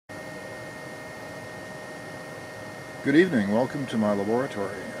Good evening, welcome to my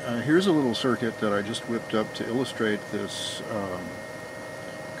laboratory. Here's a little circuit that I just whipped up to illustrate this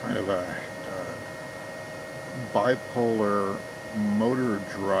kind of a bipolar motor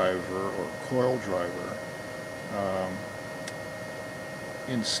driver or coil driver.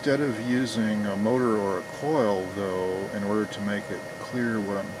 Instead of using a motor or a coil, though, in order to make it clear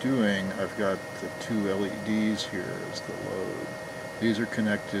what I'm doing, I've got the two LEDs here as the load. These are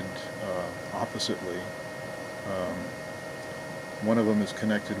connected oppositely. One of them is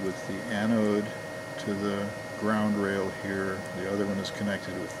connected with the anode to the ground rail here. The other one is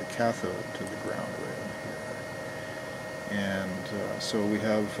connected with the cathode to the ground rail here. And so we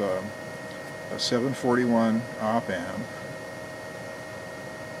have a 741 op amp,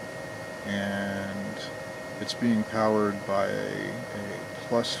 and it's being powered by a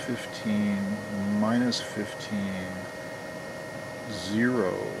plus 15, minus 15,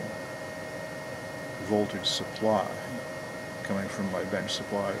 0 voltage supply coming from my bench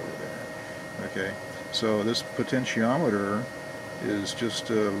supply over there. Okay, so this potentiometer is just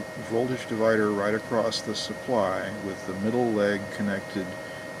a voltage divider right across the supply with the middle leg connected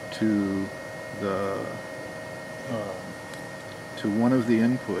to the to one of the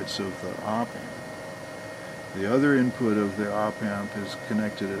inputs of the op amp. The other input of the op amp is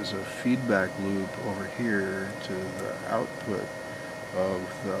connected as a feedback loop over here to the output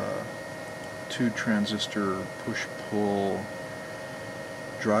of the two transistor push-pull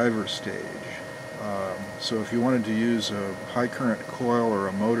driver stage. So if you wanted to use a high current coil or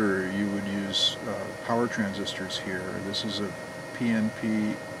a motor, you would use power transistors here. This is a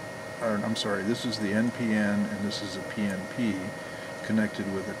PNP, or I'm sorry, this is the NPN and this is a PNP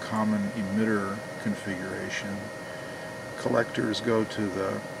connected with a common emitter configuration. Collectors go to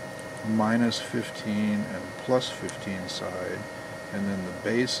the minus 15 and plus 15 side, and then the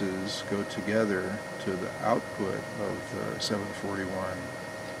bases go together to the output of the 741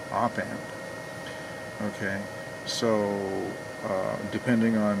 op amp. Okay, so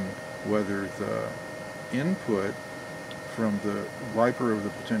depending on whether the input from the wiper of the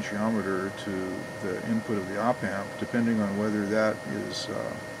potentiometer to the input of the op amp, depending on whether that is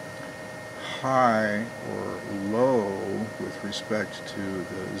high or low with respect to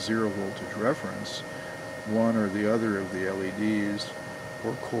the 0 voltage reference, one or the other of the LEDs,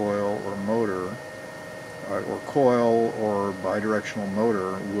 or coil or motor, or coil or bidirectional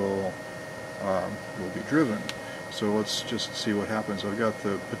motor will be driven. So let's just see what happens. I've got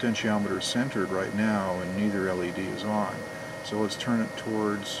the potentiometer centered right now and neither LED is on. So let's turn it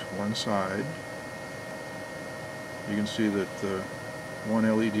towards one side. You can see that the one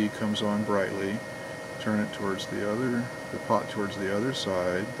LED comes on brightly. Turn it towards the pot towards the other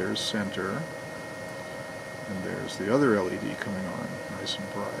side. There's center. And there's the other LED coming on, nice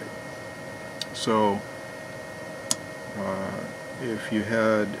and bright. So if you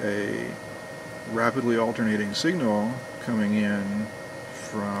had a rapidly alternating signal coming in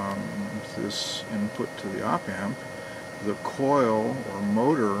from this input to the op amp, the coil or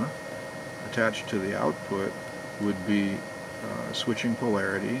motor attached to the output would be switching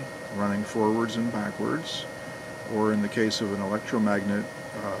polarity, running forwards and backwards, or in the case of an electromagnet,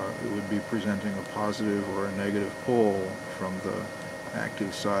 it would be presenting a positive or a negative pole from the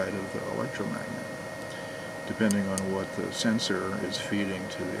active side of the electromagnet, depending on what the sensor is feeding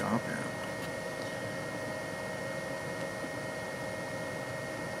to the op amp.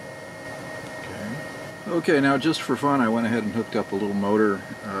 Okay, now just for fun, I went ahead and hooked up a little motor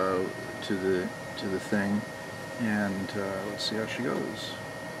to the thing, and let's see how she goes.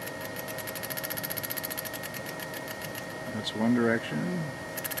 That's one direction.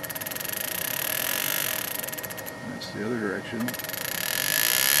 That's the other direction.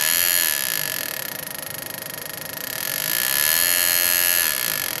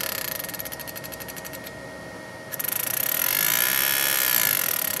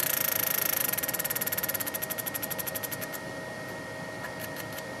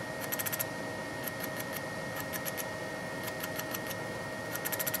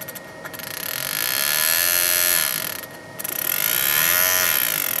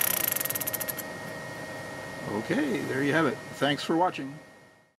 Okay, there you have it. Thanks for watching.